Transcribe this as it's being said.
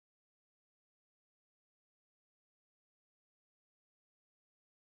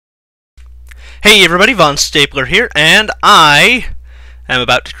Hey everybody, Vonstapler here, and I am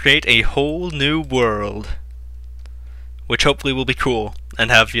about to create a whole new world. Which hopefully will be cool, and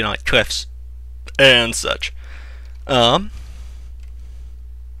have, like cliffs and such. Oh,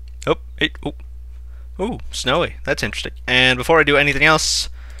 snowy. That's interesting. And before I do anything else,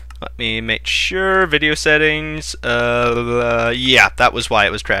 let me make sure, video settings, yeah, that was why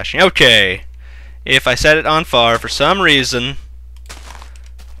it was crashing. Okay, if I set it on far, for some reason,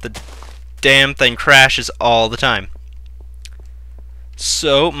 the damn thing crashes all the time.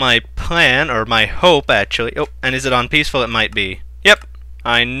 So my plan, or my hope actually, oh, and is it on peaceful? It might be. Yep,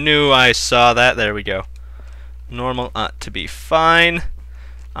 I knew I saw that. There we go. Normal ought to be fine.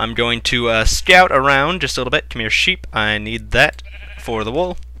 I'm going to scout around just a little bit. Come here, sheep. I need that for the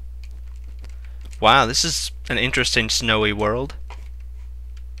wool. Wow, this is an interesting snowy world.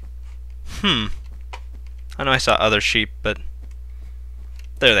 I know I saw other sheep, but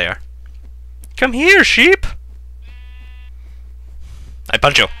there they are. Come here, sheep! I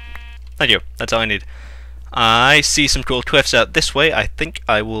punch you. Thank you. That's all I need. I see some cool cliffs out this way. I think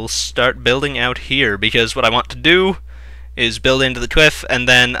I will start building out here, because what I want to do is build into the cliff, and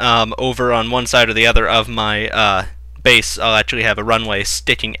then over on one side or the other of my base, I'll actually have a runway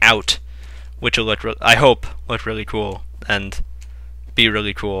sticking out, which will look, I hope, look really cool, and be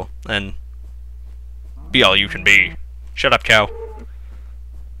really cool, and be all you can be. Shut up, cow.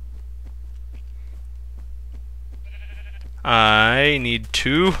 I need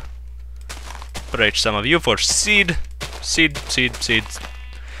to breach some of you for seeds.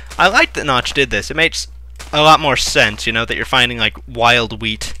 I like that Notch did this. It makes a lot more sense, you know, that you're finding like wild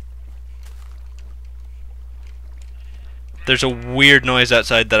wheat. There's a weird noise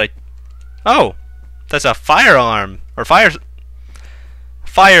outside that oh, that's a fire alarm or fire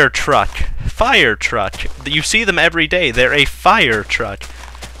truck. Fire truck. You see them every day. They're a fire truck.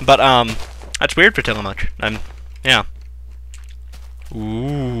 But that's weird for Tillamook. Yeah.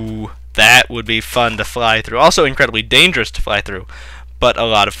 Ooh, that would be fun to fly through. Also incredibly dangerous to fly through, but a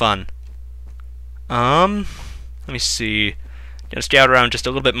lot of fun. Let me see. Gonna scout around just a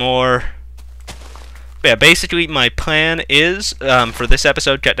little bit more. But yeah, basically my plan is, for this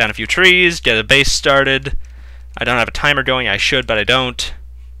episode, cut down a few trees, get a base started. I don't have a timer going. I should, but I don't.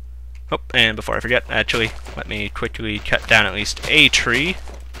 Oh, and before I forget, actually, let me quickly cut down at least a tree.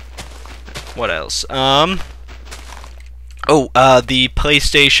 What else? The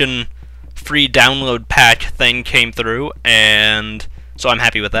PlayStation free download pack thing came through, and so I'm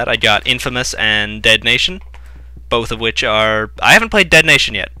happy with that. I got Infamous and Dead Nation, both of which are... I haven't played Dead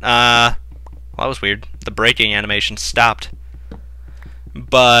Nation yet. Well, that was weird. The breaking animation stopped.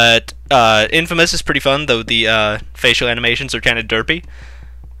 But Infamous is pretty fun, though the facial animations are kind of derpy.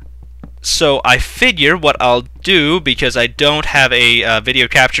 So I figure what I'll do, because I don't have a video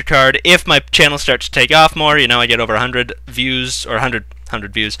capture card, if my channel starts to take off more, you know, I get over 100 views, or 100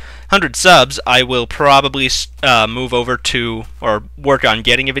 subs, I will probably move over to, or work on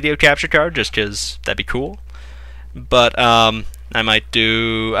getting a video capture card, just because that'd be cool. But I might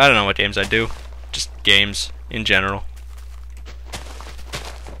do, I don't know what games I'd do, just games in general.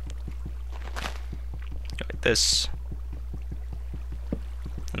 Like this.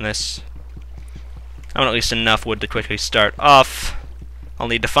 And this. I want at least enough wood to quickly start off. I'll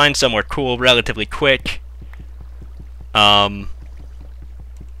need to find somewhere cool relatively quick. Yeah,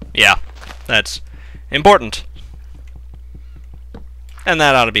 that's important. And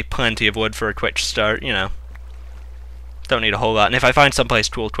that ought to be plenty of wood for a quick start, you know. Don't need a whole lot. And if I find someplace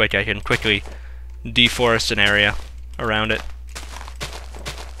cool quick, I can quickly deforest an area around it.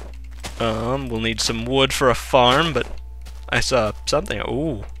 We'll need some wood for a farm, but I saw something.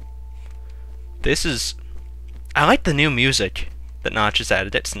 Ooh. This is... I like the new music that Notch has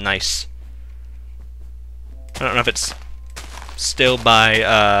added. It's nice. I don't know if it's still by,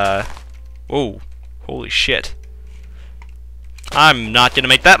 oh, holy shit. I'm not gonna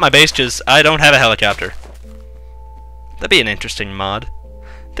make that my base, because I don't have a helicopter. That'd be an interesting mod.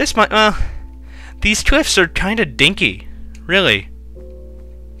 This might... these cliffs are kinda dinky. Really.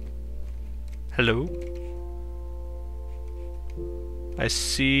 Hello? I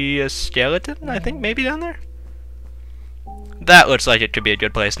see a skeleton, I think, maybe down there? That looks like it could be a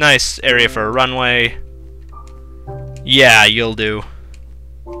good place. Nice area for a runway. Yeah, you'll do.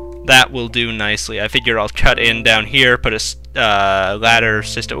 That will do nicely. I figure I'll cut in down here, put a ladder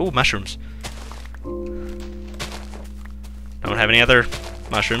system. Ooh, mushrooms. Don't have any other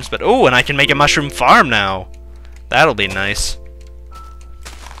mushrooms, but... ooh, and I can make a mushroom farm now. That'll be nice.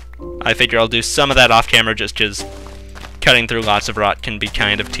 I figure I'll do some of that off camera just because cutting through lots of rock can be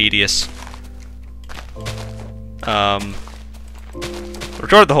kind of tedious.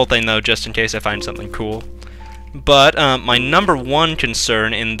 record the whole thing, though, just in case I find something cool. But my number one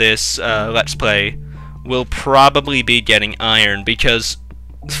concern in this Let's Play will probably be getting iron, because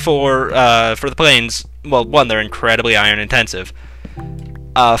for the planes, well, one, they're incredibly iron intensive.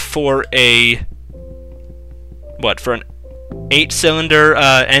 For an 8-cylinder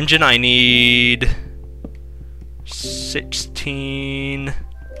engine, I need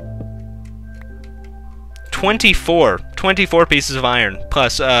 24 pieces of iron,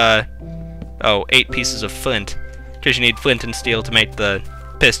 plus 8 pieces of flint, because you need flint and steel to make the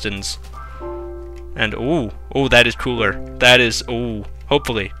pistons. And ooh, that is cooler. That is, ooh,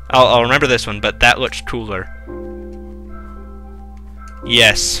 hopefully I'll remember this one, but that looks cooler.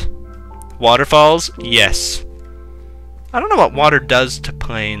 Yes, waterfalls. Yes. I don't know what water does to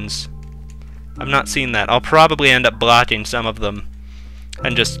planes. I've not seen that. I'll probably end up blocking some of them,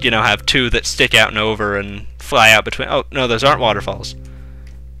 and just, you know, have two that stick out and over and fly out between. Oh no, those aren't waterfalls.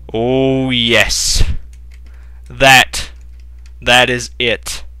 Oh yes, that is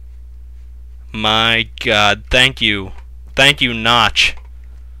it. My God, thank you, Notch.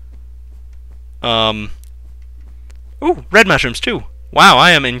 Ooh, red mushrooms too. Wow,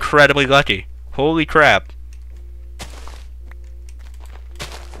 I am incredibly lucky. Holy crap.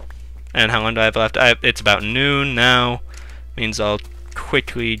 And how long do I have left? It's about noon now. Means I'll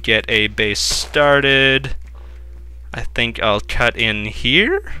quickly get a base started. I think I'll cut in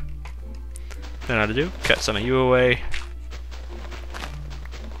here. Then how to do? Cut some of you away.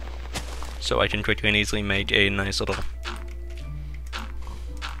 So I can quickly and easily make a nice little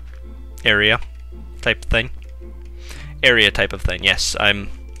area type thing. Area type of thing. Yes, I'm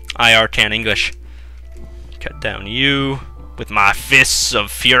IR can English. Cut down you with my fists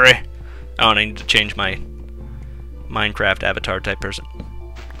of fury. Oh, and I need to change my Minecraft avatar type person.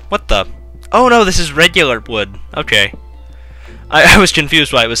 What the? Oh no, this is regular wood. Okay. I was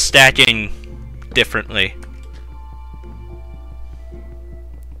confused why it was stacking differently.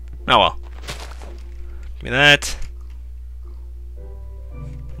 Oh well. Give me that.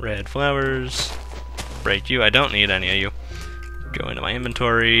 Red flowers. Break you. I don't need any of you. Go into my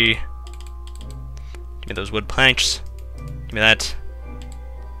inventory. Give me those wood planks. Give me that.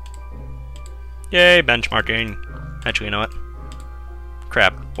 Yay, benchmarking. Actually, you know what?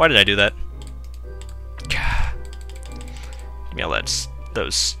 Crap. Why did I do that? Give me all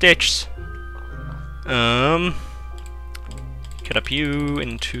those sticks. Cut up you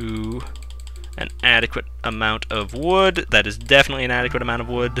into an adequate amount of wood. That is definitely an adequate amount of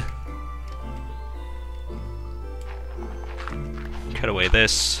wood. Cut away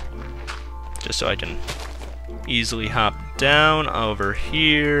this, just so I can easily hop down over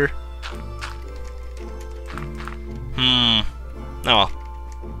here. Oh well.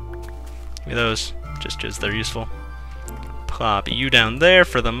 Give me those, just because they're useful. Plop you down there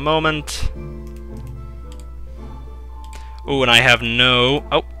for the moment. Oh, and I have no...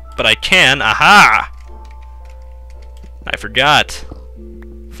 Oh, but I can. Aha! I forgot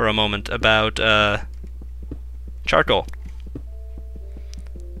for a moment about charcoal.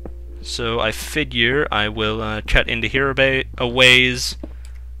 So I figure I will cut into here a ways,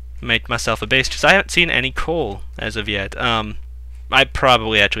 make myself a base, because I haven't seen any coal as of yet. I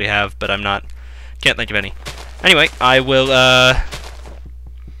probably actually have, but can't think of any. Anyway, I will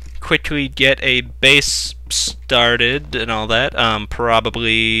quickly get a base started and all that.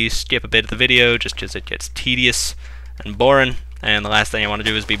 Probably skip a bit of the video just because it gets tedious and boring, and the last thing I want to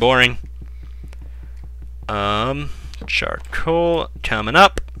do is be boring. Charcoal coming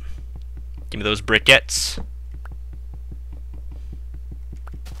up. Give me those briquettes.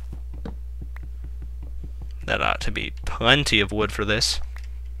 That ought to be plenty of wood for this.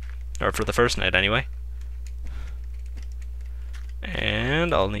 Or for the first night, anyway.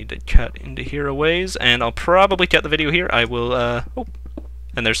 And I'll need to cut into here a ways, and I'll probably cut the video here. I will, oh,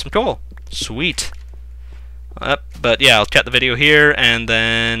 and there's some coal. Sweet. But yeah, I'll cut the video here, and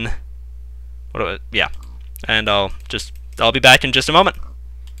then, yeah. And I'll be back in just a moment.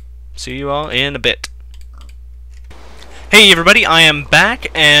 See you all in a bit. Hey everybody, I am back,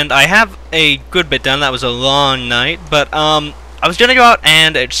 and I have a good bit done. That was a long night, but I was gonna go out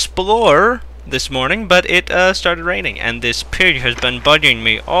and explore this morning, but it started raining, and this pig has been bugging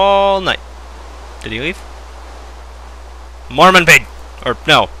me all night. Did he leave? Mormon pig! Or,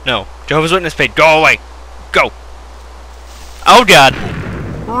 no, Jehovah's Witness pig, go away! Go! Oh god!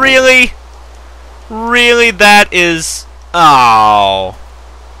 Really? Really, that is... Oh...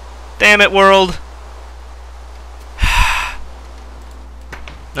 Damn it, world.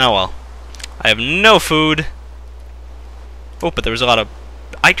 Oh well. I have no food. Oh, but there was a lot of...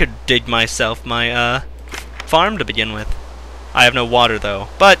 I could dig myself my farm to begin with. I have no water, though.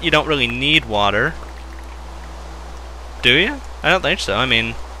 But you don't really need water. Do you? I don't think so. I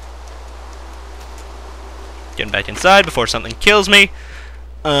mean... Getting back inside before something kills me.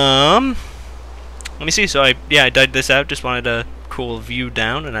 Let me see. So I dug this out. Just wanted a cool view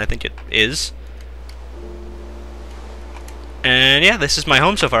down, and I think it is. And yeah, this is my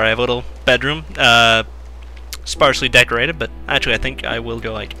home so far. I have a little bedroom, sparsely decorated, but actually I think I will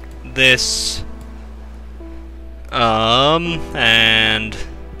go like this. And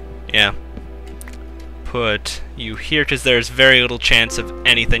yeah, put you here because there's very little chance of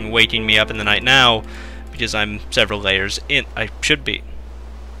anything waking me up in the night now because I'm several layers in. I should be.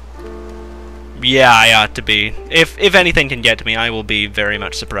 Yeah, I ought to be. If anything can get to me, I will be very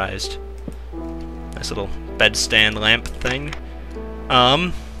much surprised. Nice little bedstand lamp thing.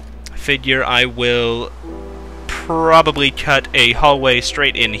 Figure I will probably cut a hallway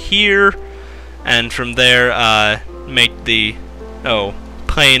straight in here, and from there, make the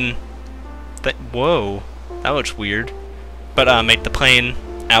plane. Whoa, that looks weird. But make the plane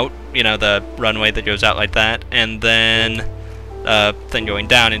out. You know, the runway that goes out like that, and then thing going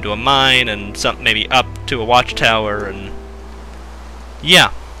down into a mine, and something maybe up to a watchtower, and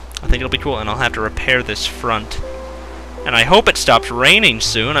yeah. I think it'll be cool, and I'll have to repair this front. And I hope it stops raining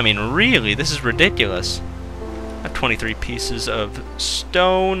soon. I mean, really, this is ridiculous. I have 23 pieces of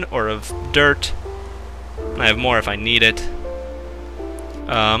stone, or of dirt. I have more if I need it.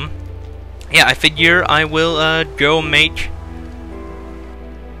 Yeah, I figure I will go make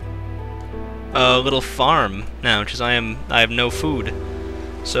a little farm now, because I have no food.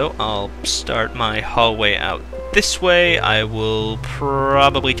 So I'll start my hallway out this way. I will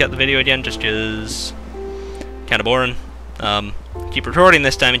probably cut the video again just because kind of boring. Keep recording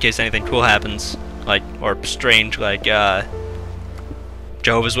this time in case anything cool happens, like, or strange, like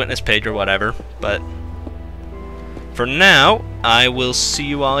Jehovah's Witness page or whatever. But for now, I will see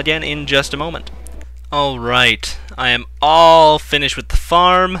you all again in just a moment. Alright, I am all finished with the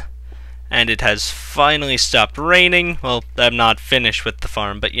farm, and it has finally stopped raining. Well, I'm not finished with the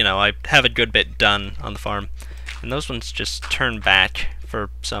farm, but you know, I have a good bit done on the farm. And those ones just turn back for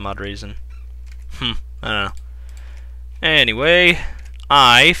some odd reason. I don't know. Anyway,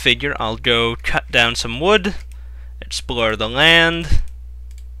 I figure I'll go cut down some wood, explore the land.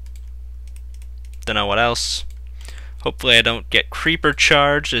 Don't know what else. Hopefully I don't get creeper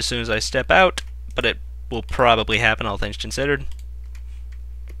charged as soon as I step out, but it will probably happen, all things considered.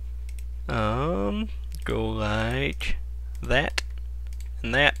 Go like that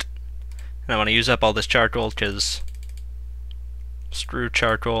and that. And I want to use up all this charcoal because screw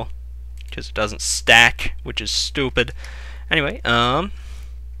charcoal, because it doesn't stack, which is stupid. Anyway,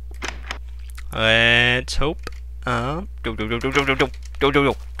 let's hope. Go.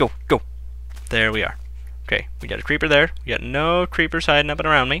 There we are. Okay, we got a creeper there. We got no creepers hiding up and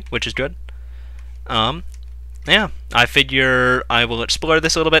around me, which is good. Yeah, I figure I will explore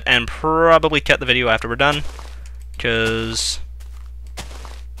this a little bit and probably cut the video after we're done, because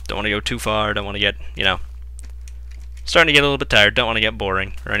don't want to go too far, don't want to get, you know, starting to get a little bit tired, don't want to get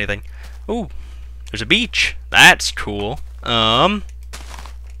boring or anything. Ooh, there's a beach. That's cool. And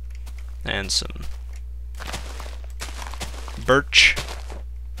some birch.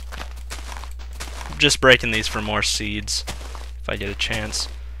 Just breaking these for more seeds if I get a chance.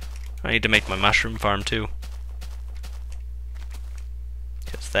 I need to make my mushroom farm too,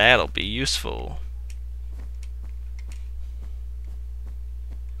 because that'll be useful.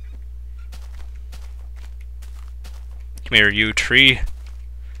 Come here, you tree.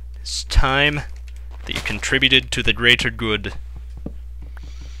 It's time that you contributed to the greater good.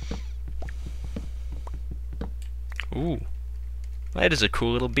 Ooh. That is a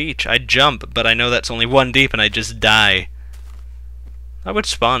cool little beach. I jump, but I know that's only one deep and I just die. I would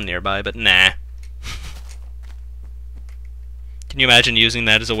spawn nearby, but nah. Can you imagine using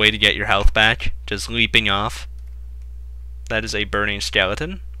that as a way to get your health back? Just leaping off. That is a burning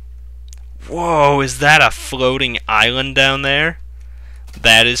skeleton. Whoa, is that a floating island down there?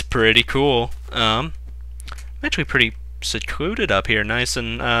 That is pretty cool. I'm actually pretty secluded up here. Nice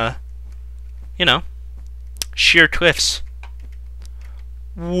and, you know, sheer cliffs.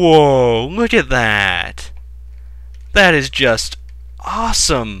 Whoa, look at that. That is just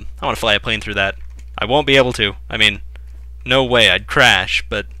awesome. I want to fly a plane through that. I won't be able to. I mean, no way, I'd crash,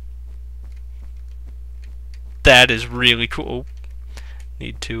 but that is really cool.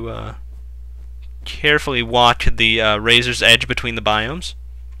 Need to carefully walk the razor's edge between the biomes.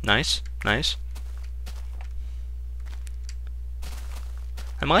 Nice, nice.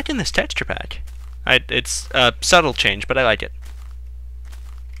 I'm liking this texture pack. It's a subtle change, but I like it.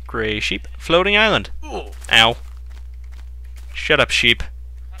 Gray sheep, floating island. Ow. Shut up, sheep.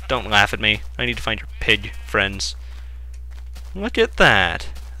 Don't laugh at me. I need to find your pig friends. Look at that.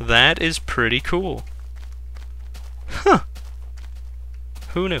 That is pretty cool. Huh.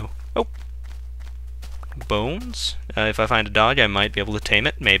 Who knew? Oh. Bones? If I find a dog, I might be able to tame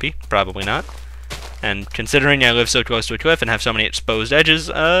it. Maybe. Probably not. And considering I live so close to a cliff and have so many exposed edges,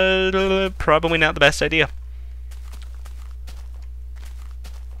 probably not the best idea.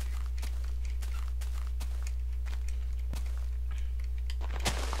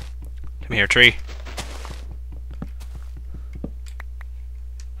 Come here, tree.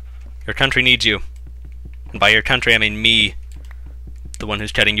 Your country needs you. And by your country, I mean me. The one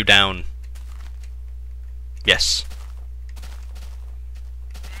who's cutting you down. Yes.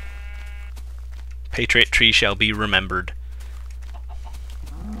 Patriot tree shall be remembered.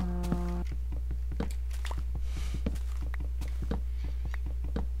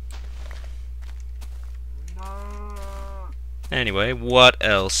 Anyway, what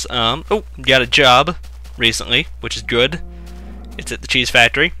else? Oh, got a job recently, which is good. It's at the cheese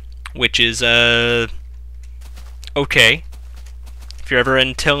factory, which is, okay. If you're ever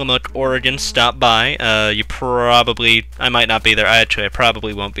in Tillamook, Oregon, stop by. You probably... I might not be there. I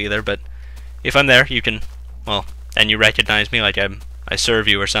probably won't be there, but if I'm there, you can... Well, and you recognize me like I serve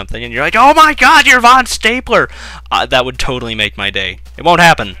you or something, and you're like, oh my god, you're Vonstapler! That would totally make my day. It won't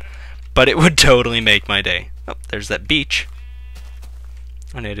happen, but it would totally make my day. Oh, there's that beach.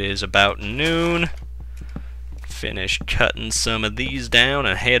 And it is about noon. Finish cutting some of these down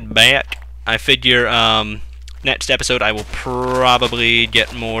and head back. I figure next episode I will probably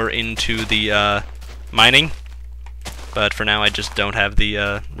get more into the mining. But for now I just don't have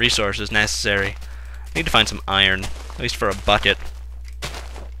the resources necessary. I need to find some iron, at least for a bucket.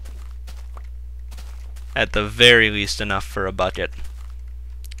 At the very least enough for a bucket.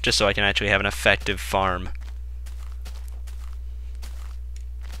 Just so I can actually have an effective farm.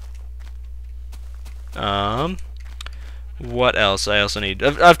 What else? I also need...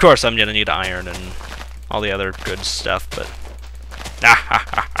 Of course, I'm gonna need iron and all the other good stuff, but... Ah ha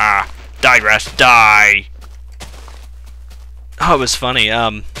ha ha! Digress, die! Oh, it was funny,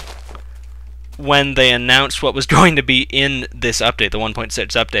 when they announced what was going to be in this update, the 1.6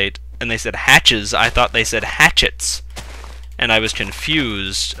 update, and they said hatches, I thought they said hatchets. And I was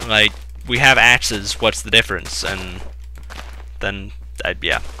confused, like, we have axes, what's the difference? And then,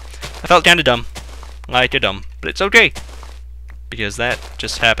 yeah. I felt kinda dumb. Like you're dumb, but it's okay. Because that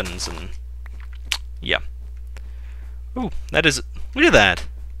just happens, and yeah. Ooh, that is... Look at that!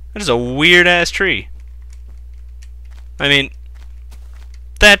 That is a weird-ass tree. I mean,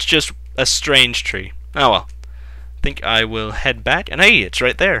 that's just a strange tree. Oh well. I think I will head back, and hey, it's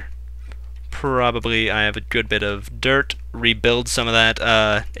right there. Probably I have a good bit of dirt, rebuild some of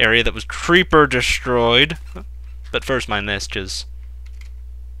that area that was creeper destroyed. But first mine this, because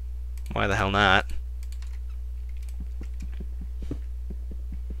why the hell not?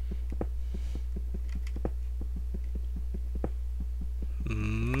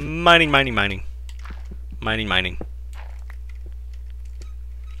 Mining, mining, mining. Mining, mining.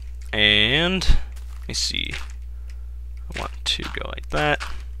 And, let me see. I want to go like that.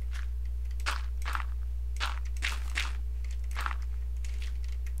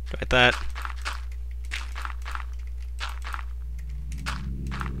 Go like that.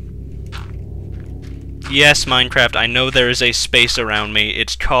 Yes, Minecraft, I know there is a space around me.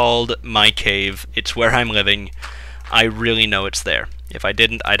 It's called my cave. It's where I'm living. I really know it's there. If I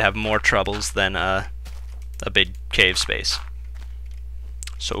didn't, I'd have more troubles than a big cave space.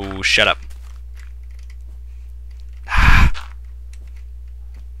 So, shut up.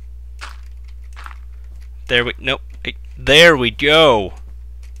 There we... Nope. There we go!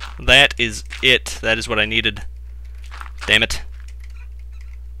 That is it. That is what I needed. Damn it.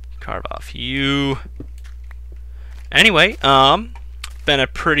 Carve off you. Anyway, been a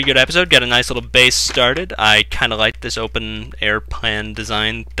pretty good episode. Got a nice little base started. I kind of like this open air plan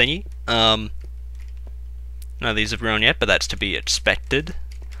design thingy. None of these have grown yet, but that's to be expected.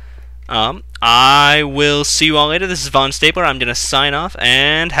 I will see you all later. This is Vonstapler. I'm going to sign off,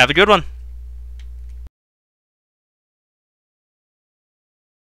 and have a good one.